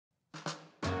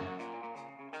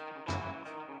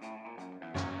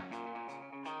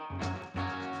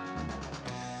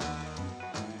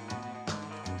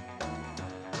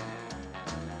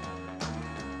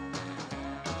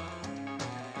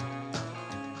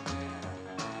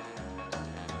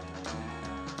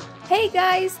Hey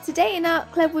guys, today in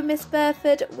Art Club with Miss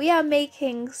Burford we are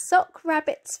making sock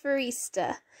rabbits for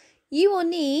Easter. You will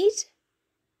need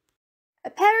a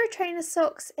pair of trainer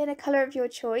socks in a colour of your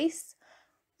choice,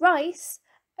 rice,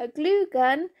 a glue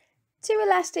gun, 2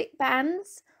 elastic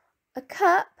bands, a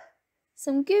cup,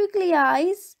 some googly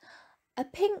eyes, a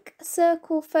pink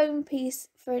circle foam piece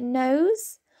for a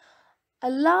nose, a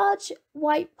large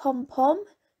white pom-pom,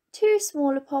 2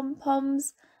 smaller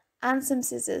pom-poms and some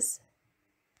scissors.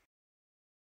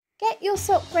 Get your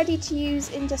sock ready to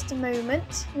use in just a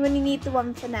moment. You only need the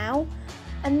one for now.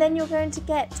 And then you're going to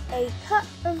get a cup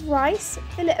of rice,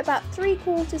 fill it about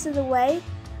 3/4 of the way,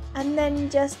 and then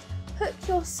just put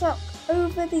your sock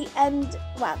over the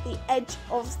edge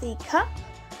of the cup,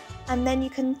 and then you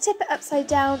can tip it upside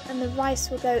down and the rice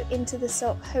will go into the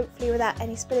sock, hopefully without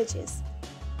any spillages.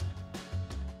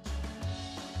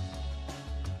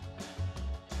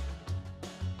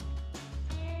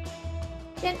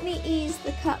 Gently ease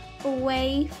the cup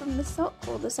away from the sock,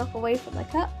 or the sock away from the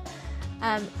cup,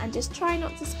 and just try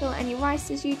not to spill any rice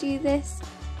as you do this,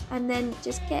 and then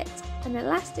just get an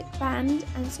elastic band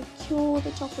and secure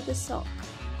the top of the sock.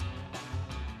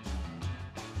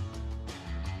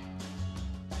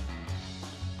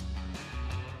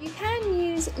 You can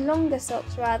use longer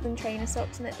socks rather than trainer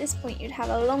socks, and at this point you'd have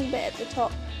a long bit at the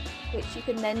top which you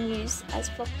can then use as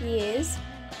floppy ears.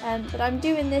 But I'm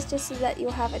doing this just so that you'll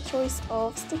have a choice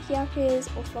of sticky up ears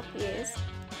or floppy ears.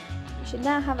 You should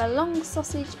now have a long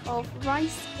sausage of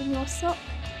rice in your sock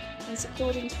and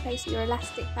secured into place with your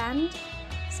elastic band.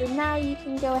 So now you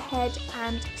can go ahead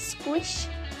and squish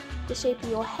the shape of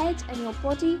your head and your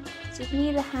body. So you can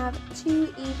either have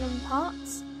 2 even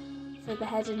parts for the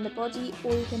head and the body,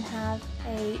 or you can have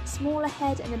a smaller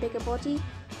head and a bigger body,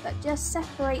 but just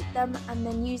separate them and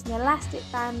then use an elastic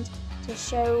band to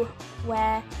show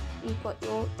where you've got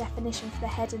your definition for the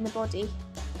head and the body.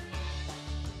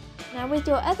 Now with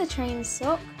your other trainer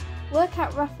sock, work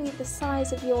out roughly the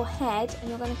size of your head, and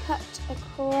you're going to cut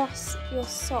across your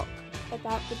sock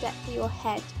about the depth of your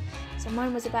head. So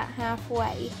mine was about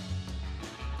halfway.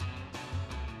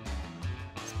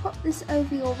 Just pop this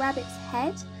over your rabbit's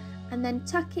head and then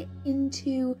tuck it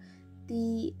into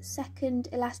the second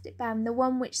elastic band, the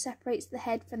one which separates the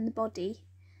head from the body.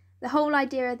 The whole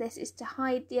idea of this is to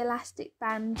hide the elastic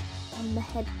band on the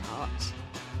head part.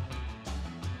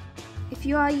 If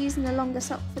you are using a longer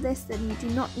sock for this, then you do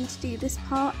not need to do this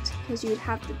part, because you would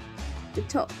have the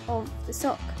top of the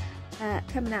sock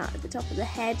coming out at the top of the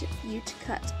head for you to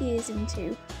cut ears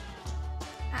into.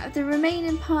 Out of the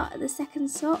remaining part of the second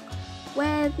sock,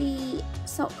 where the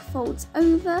sock folds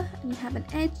over and you have an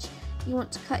edge, you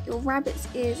want to cut your rabbit's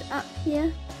ears up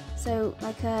here, so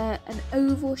like an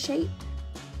oval shape.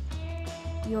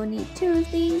 You'll need 2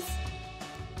 of these.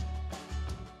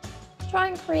 Try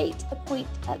and create a point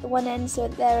at the one end so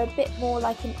they're a bit more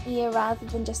like an ear rather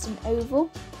than just an oval.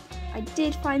 I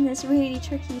did find this really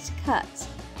tricky to cut,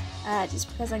 just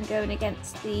because I'm going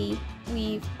against the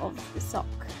weave of the sock.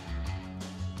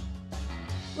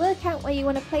 Work out where you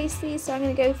want to place these, so I'm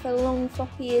going to go for long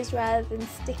floppy ears rather than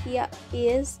sticky up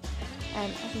ears. I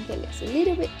think it looks a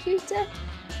little bit cuter.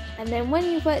 And then when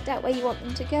you've worked out where you want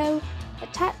them to go,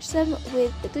 attach them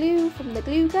with the glue from the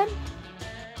glue gun.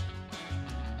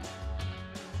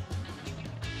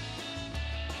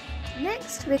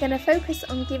 Next, we're going to focus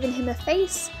on giving him a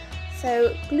face.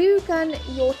 So glue gun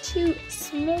your 2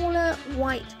 smaller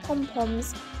white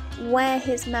pom-poms where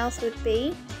his mouth would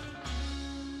be.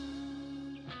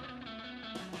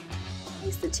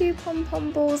 Place the 2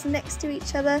 pom-pom balls next to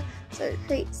each other so it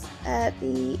creates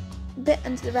the bit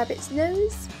under the rabbit's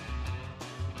nose.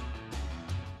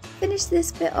 Finish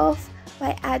this bit off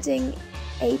by adding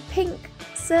a pink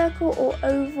circle or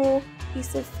oval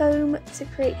piece of foam to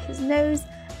create his nose,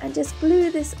 and just glue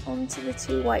this onto the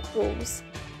 2 white balls.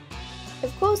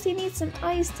 Of course you need some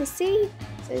eyes to see,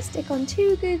 so stick on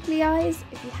 2 googly eyes.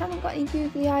 If you haven't got any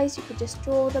googly eyes, you could just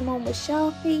draw them on with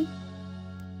Sharpie.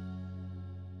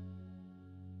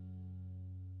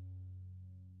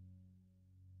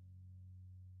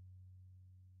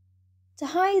 To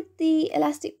hide the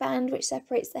elastic band which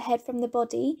separates the head from the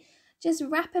body, just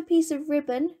wrap a piece of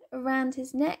ribbon around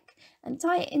his neck and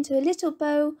tie it into a little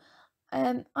bow.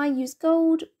 I use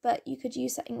gold, but you could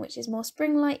use something which is more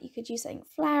spring-like. You could use something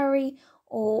flowery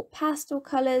or pastel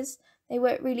colours. They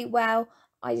work really well.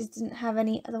 I just didn't have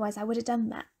any, otherwise I would have done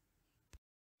that.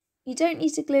 You don't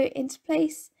need to glue it into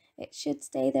place. It should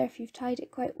stay there if you've tied it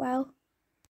quite well.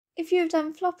 If you've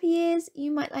done floppy ears,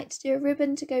 you might like to do a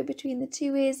ribbon to go between the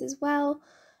 2 ears as well.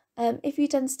 If you've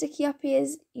done sticky up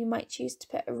ears, you might choose to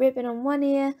put a ribbon on one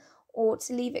ear or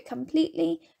to leave it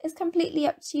completely. It's completely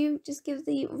up to you. Just give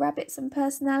the rabbit some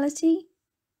personality.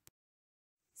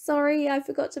 Sorry, I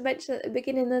forgot to mention at the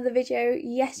beginning of the video,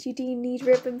 yes, you do need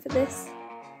ribbon for this.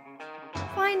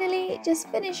 Finally, just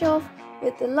finish off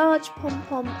with the large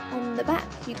pom-pom on the back.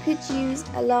 You could use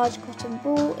a large cotton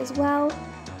ball as well,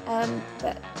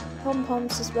 but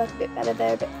pom-poms just work a bit better.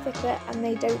 They're a bit thicker and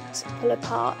they don't pull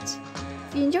apart.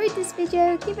 If you enjoyed this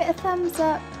video, give it a thumbs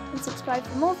up and subscribe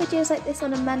for more videos like this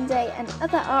on a Monday and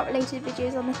other art related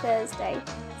videos on a Thursday.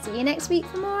 See you next week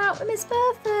for more Art with Miss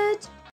Burford.